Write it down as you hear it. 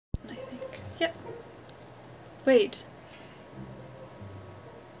Wait.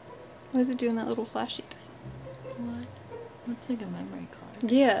 Why is it doing that little flashy thing? What? Looks like a memory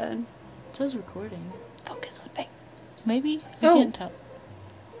card. Yeah. It says recording. Focus on me. Maybe? I Oh. can't tell.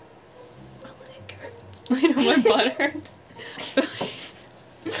 My leg hurts. I know my butt hurts.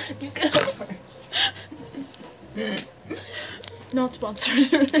 You go first. Not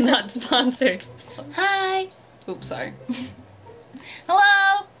sponsored. Not sponsored. Hi! Oops, sorry.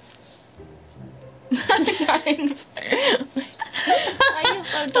 Hello! Not the kind. Why are you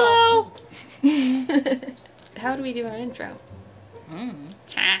so dumb? How do we do our intro?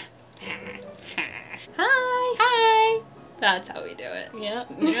 Ha. Hi! Hi! That's how we do it. Yeah.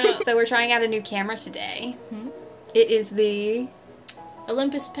 So we're trying out a new camera today. It is the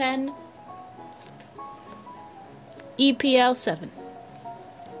Olympus Pen E-PL7.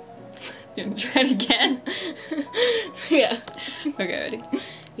 You want to try it again? Yeah. Okay, ready?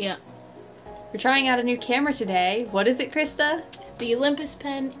 Yeah. We're trying out a new camera today. What is it, Krista? The Olympus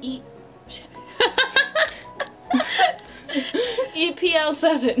Pen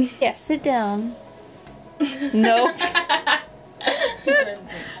E-PL7. Yeah, sit down. Nope.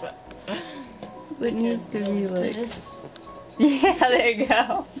 It needs to be like... Yeah, there you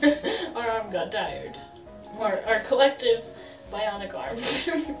go. Our arm got tired. Our collective bionic arm.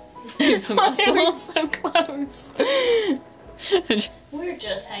 It's We're so close. We're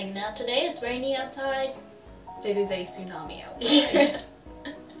just hanging out today. It's rainy outside. It is a tsunami outside.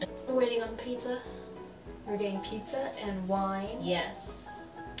 We're waiting on pizza. We're getting pizza and wine. Yes.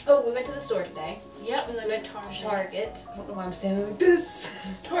 Oh, we went to the store today. Yep, We went to Target. I don't know why I'm standing like this.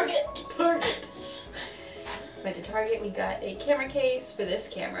 Target. Went to Target. We got a camera case for this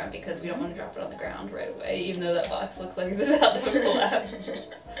camera because we don't want to drop it on the ground right away, even though that box looks like it's about to collapse.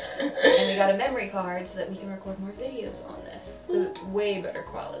 And we got a memory card so that we can record more videos on this. So it's way better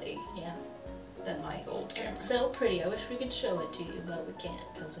quality Yeah. than my old camera. It's so pretty. I wish we could show it to you, but we can't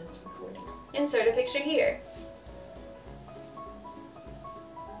because it's recording. Insert a picture here.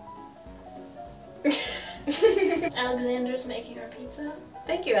 Alexander's making our pizza.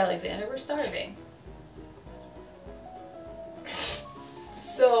 Thank you, Alexander. We're starving.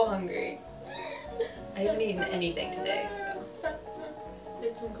 So hungry. I haven't eaten anything today, so.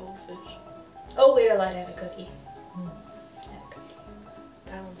 Made some goldfish. Oh wait, I lied. I had a cookie.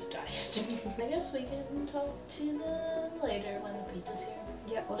 Balanced diet. I guess we can talk to them later when the pizza's here.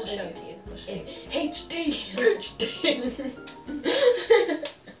 Yeah, We'll show it to you. We'll show you. HD.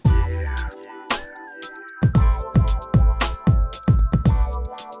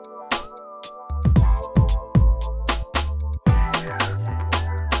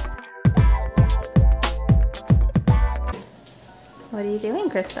 What are you doing,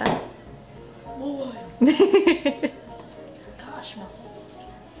 Krista? More. Gosh, muscles.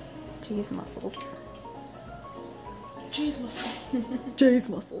 Cheese muscles. Cheese muscles. Cheese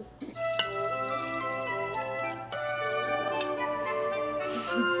muscles.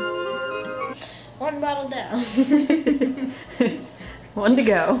 One bottle down. One to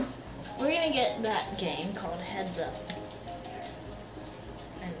go. We're gonna get that game called Heads Up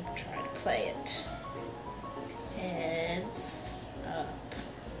and try to play it. Heads Up.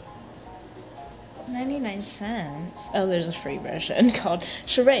 99 cents. Oh, there's a free version called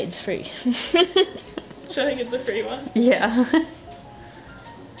Charades Free. Should I get the free one? Yeah.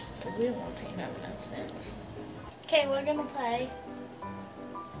 Because we don't want to pay 99 cents. Okay, we're gonna play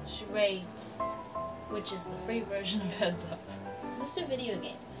Charades, which is the free version of Heads Up. Let's do video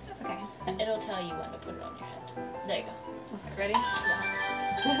games. Okay. It'll tell you when to put it on your head. There you go. Okay, ready?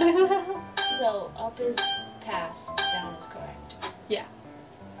 Yeah. So, up is pass, down is correct. Yeah.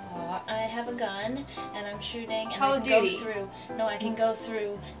 I have a gun, and I'm shooting, and Call I of can Duty. go through. No, I can go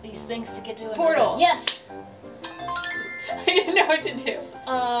through these things to get to another. Portal. Yes. I didn't know what to do.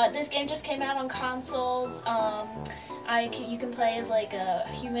 This game just came out on consoles. You can play as like a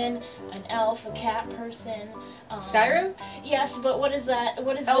human, an elf, a cat person. Skyrim? Yes, but what is that?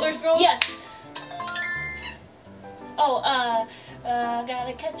 What is Elder Scrolls? Yes. Oh,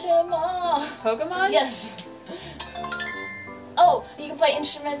 gotta catch 'em all. Pokemon? Yes. Oh, you can play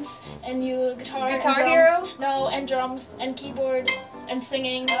instruments and guitar and Guitar drums. Hero? No, and drums and keyboard and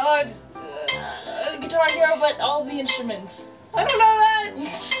singing. Oh, Guitar Hero, but all the instruments. I don't know that.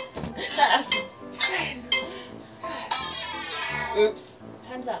 Pass. Oops.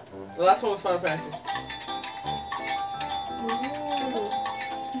 Time's up. The last one was Final Fantasy.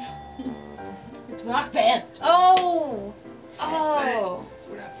 It's Rock Band. Oh. Oh.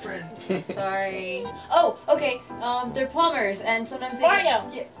 We're not friends. Sorry. Oh, okay. They're plumbers, and sometimes they Mario.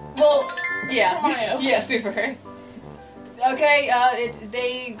 Yeah. Well, yeah. Mario. Yeah, super. Okay,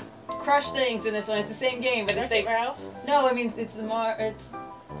 they crush things in this one. It's the same game, but it's Wreck-It like Ralph. no, I mean it's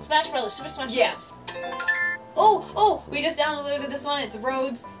Smash Brothers, Super Smash yeah. Brothers. Oh, we just downloaded this one. It's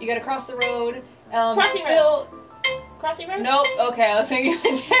roads. You gotta cross the road. Crossy Road. Crossy Road? Nope. Okay, I was thinking of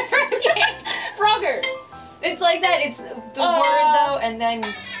a different game. Frogger. It's like that. It's the word though, and then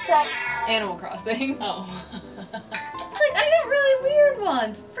Animal Crossing. Oh. Like I got really weird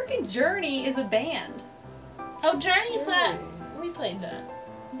ones. Freaking Journey is a band. Oh, Journey's that. We played that.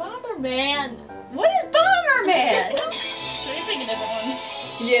 Bomberman. What is Bomberman? Should we pick a different one?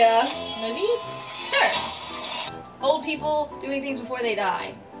 Yeah. Movies? Sure. Old people doing things before they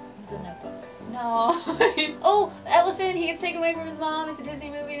die. The Notebook. No. Oh, elephant. He gets taken away from his mom. It's a Disney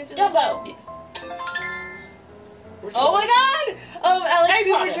movie. It's really Dumbo. Yes. Which Oh one? my God! Alex Harry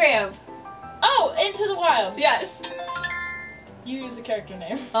Potter. Supertramp. Oh, Into the Wild. Yes. You use the character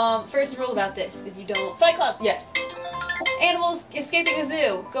name. First rule about this is you don't. Fight Club. Yes. Animals escaping a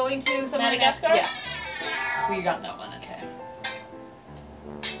zoo, going to somewhere. Madagascar? Yes. We got that one. Okay.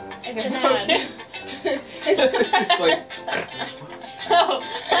 It's an ad. It's like Oh,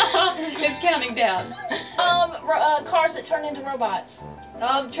 it's counting down. Cars that turn into robots.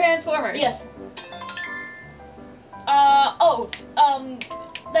 Transformers. Yes.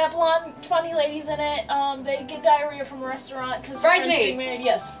 That blonde, funny lady's in it. They get diarrhea from a restaurant because her friend's getting Bridesmaids. married.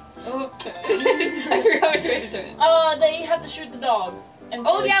 Yes. Oh. I forgot which way to turn it. They have to shoot the dog. And it's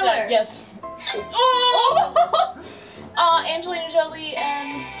Old really Yeller. sad. Yes. Oh! Angelina Jolie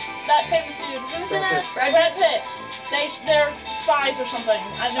and that famous dude. Who's in it? Brad Pitt. They're spies or something.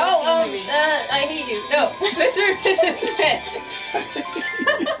 I've never seen the movie. I hate you. No, Mr. and Mrs. Smith.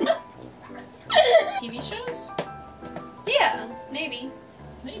 TV shows? Yeah, maybe.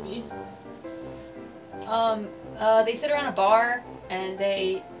 Maybe. They sit around a bar and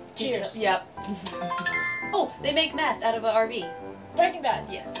they. Cheers. Yep. Oh, they make meth out of an RV. Breaking Bad.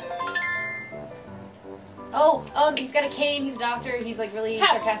 Yes. Oh, he's got a cane. He's a doctor. He's like really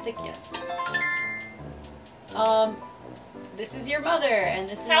House. sarcastic. Yes. This is your mother, and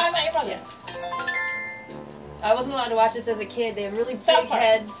this is. How I Met Your Mother. Yes. I wasn't allowed to watch this as a kid. They have really South big Park.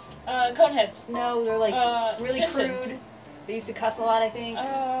 heads. Coneheads. No, they're like really Simpsons. crude. They used to cuss a lot, I think.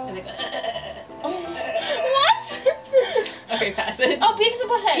 And they go. What? Okay, passage. Oh, Beavis and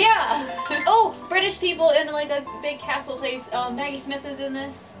Butthead. Yeah. Oh, British people in like a big castle place. Maggie Smith is in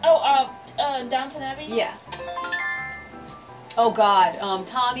this. Oh, Downton Abbey. Yeah. Oh God.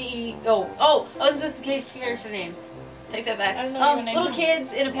 Tommy. Oh, I was supposed to case character names. Take that back. I don't know your name. Little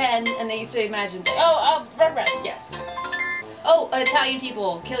kids in a pen, and they used to imagine things. Oh, Rugrats. Yes. Oh, Italian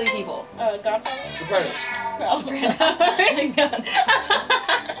people killing people. Godfather. Sopranos. Oh. Soprano.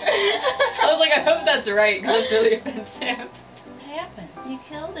 I was like, I hope that's right, because it's really offensive. What happened? You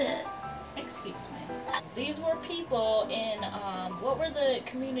killed it. Excuse me. These were people in what were the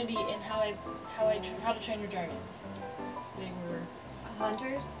community in How to Train Your Dragon? They were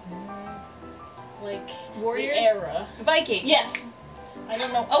Hunters? like Warriors? the era. Vikings. Yes. I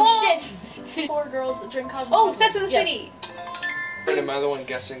don't know. Oh, shit. 4 girls that drink cosmic. Oh, Sex and the Yes. City. Am I the one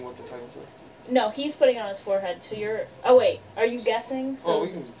guessing what the titles are? No, he's putting it on his forehead. So you're. Oh wait, are you guessing? So Oh, we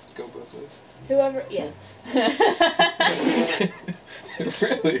can go both ways. whoever. Yeah.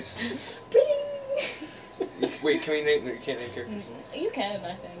 Really? Bing! Wait, can we name? You can't name characters. You can,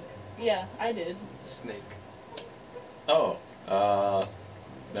 I think. Yeah, I did. Snake. Oh,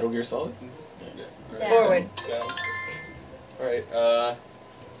 Metal Gear Solid? Yeah. Down. Forward. Down. Alright,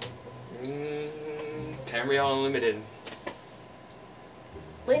 Tamriel Unlimited.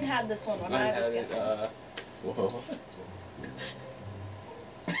 Lynn had this one when Mine I had was it, guessing. Whoa.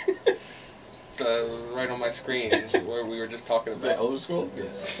 right on my screen where we were just talking Is that about. Elder Scrolls? Yeah.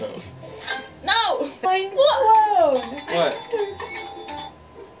 Oh. No! Mind What? What?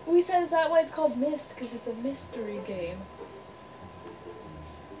 We said, is that why it's called Myst? Because it's a mystery game.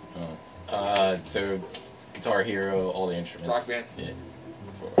 Oh. So Guitar Hero, all the instruments. Rock Band. Yeah.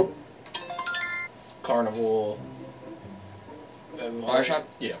 Four. Carnival. Barbershop?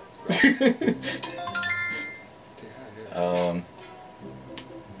 Yeah. Yeah.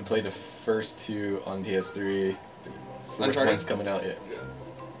 I played the first 2 on PS3. The Uncharted? one's coming out, yeah.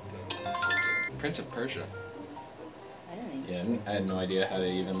 Prince of Persia. I didn't Yeah, I had no idea how to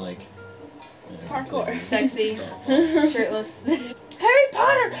even like. Parkour. play this Sexy. stuff. Shirtless. Harry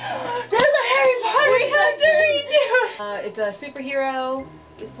Potter! There's a Harry Potter! How dare you do it? It's a superhero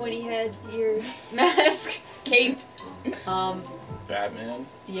with pointy head, ears, mask, cape. Batman.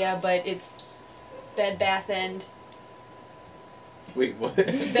 Yeah, but it's Bed Bath End. Wait, what?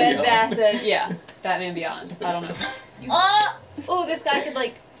 Bed Bath End. Yeah, Batman Beyond. I don't know. Oh, this guy could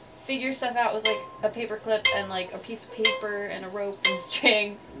like figure stuff out with like a paper clip and like a piece of paper and a rope and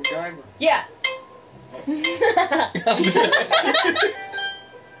string. MacGyver. Yeah.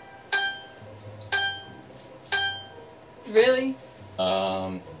 Really?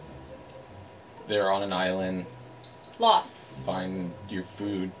 They're on an island. Lost. Find your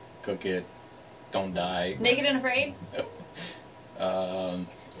food, cook it, don't die. Naked and Afraid? Um,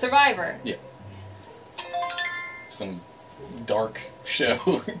 Survivor. yeah. Some dark show,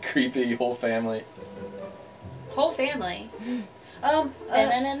 creepy whole family. Whole family. Na. Oh,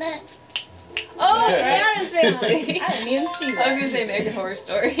 Yeah. The Addams Family. I didn't even see I was that. gonna say American Horror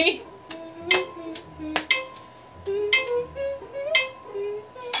Story.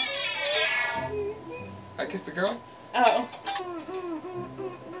 I Kissed a Girl? Oh.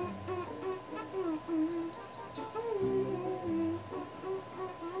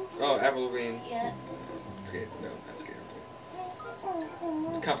 Oh, Avril Lavigne. Yeah. Skate. No, not Skater Boy.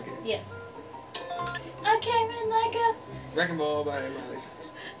 It's complicated. Yes. I came in like a... Wrecking Ball by Miley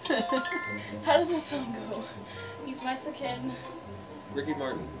Cyrus. How does this song go? He's Mexican. Ricky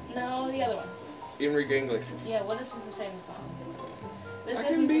Martin. No, the other one. Enrique Iglesias. Yeah, what is his famous song? This I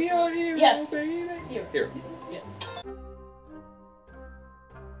isn't can be the- your hero, Yes. baby. Hero. Hero. Yes.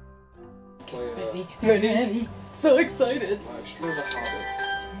 Play, So excited. Straw the Hobbit.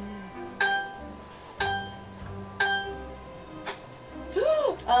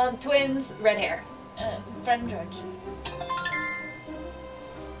 Twins, red hair. Fred and George.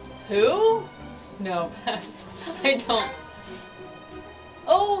 Who? No, pass. I don't.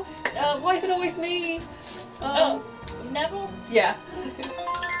 Oh, why is it always me? Oh, Neville? Yeah.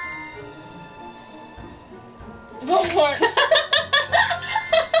 Voldemort.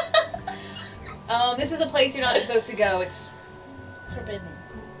 This is a place you're not supposed to go. It's Forbidden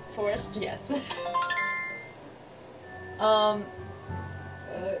Forest. yes.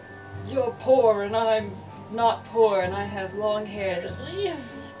 You're poor and I'm not poor and I have long hair. Seriously?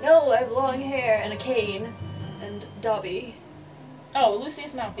 No, I have long hair and a cane and Dobby. Oh,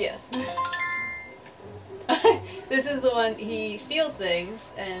 Lucius Malfoy. Yes. This is the one he steals things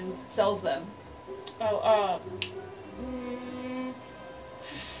and sells them. Oh,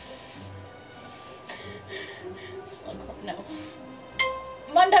 no.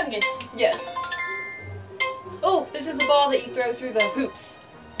 Mundungus. Yes. Oh, this is the ball that you throw through the hoops.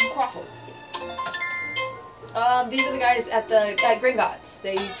 Quaffle. These are the guys at Gringotts.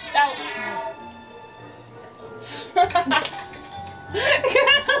 They.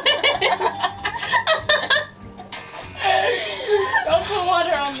 Don't put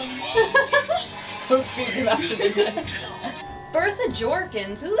water on them. Don't feed them after midnight. Bertha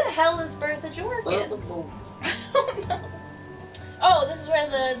Jorkins. Who the hell is Bertha Jorkins? I don't know. Oh, this is where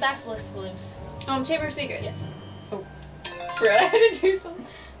the basilisk lives. Chamber of Secrets. Yes. Oh. Forgot I had to do something.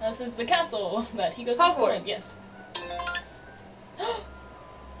 This is the castle that he goes to school in. Hogwarts. Yes.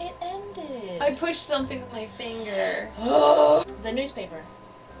 It ended. I pushed something with my finger. The newspaper.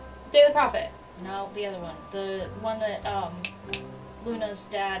 Daily Prophet. No, the other one. The one that Luna's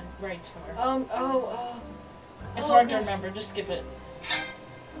dad writes for. It's hard to remember. Just skip it.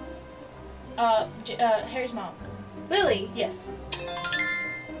 Harry's mom. Lily. Yes.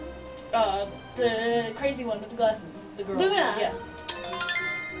 The crazy one with the glasses. The girl. Luna. Yeah.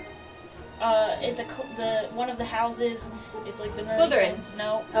 It's the one of the houses. It's like the nerdy Slytherin. ones.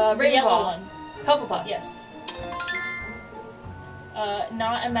 No. The Ravenclaw. yellow one. Hufflepuff. Yes.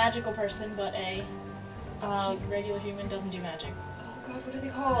 Not a magical person, but a regular human. Doesn't do magic. Oh god, what are they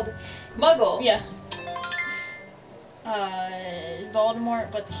called? Muggle. Yeah.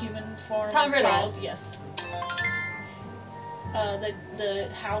 Voldemort, but the human form. Tom Riddle. Child. Yes. The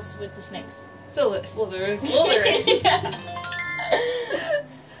house with the snakes. Slytherin. Yeah.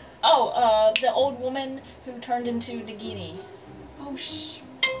 Oh, the old woman who turned into Nagini. Oh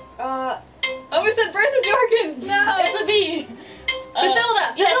I almost said Bertha Jorkins. No. It's a B.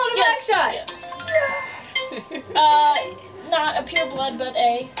 Bathilda. Yes, Bathilda yes, Blackshot. yes. Not a pure blood, but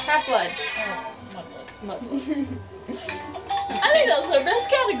a Half-Blood. mudblood. Muggle. I think that was our best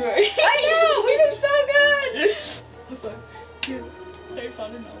category. I know. We did so good. Very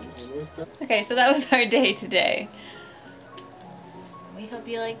fun and knowledge. Okay, so that was our day today. We hope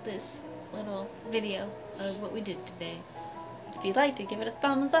you like this little video of what we did today. If you liked it, give it a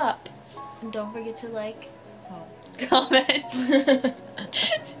thumbs up. And don't forget to like, Comment.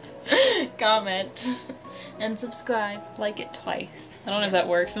 comment, and subscribe. Like it twice. I don't know if that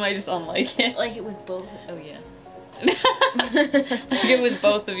works. I might just unlike it. Like it with both. Oh yeah. Like it with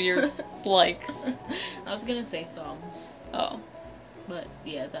both of your likes. I was gonna say thumbs, Oh. but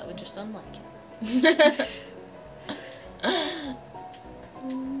yeah, that would just unlike it.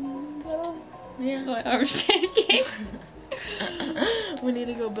 Yeah. My arm's shaking. We need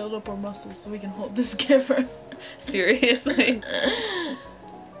to go build up our muscles so we can hold this camera. Seriously.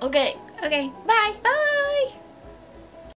 Okay. Okay, bye. Bye.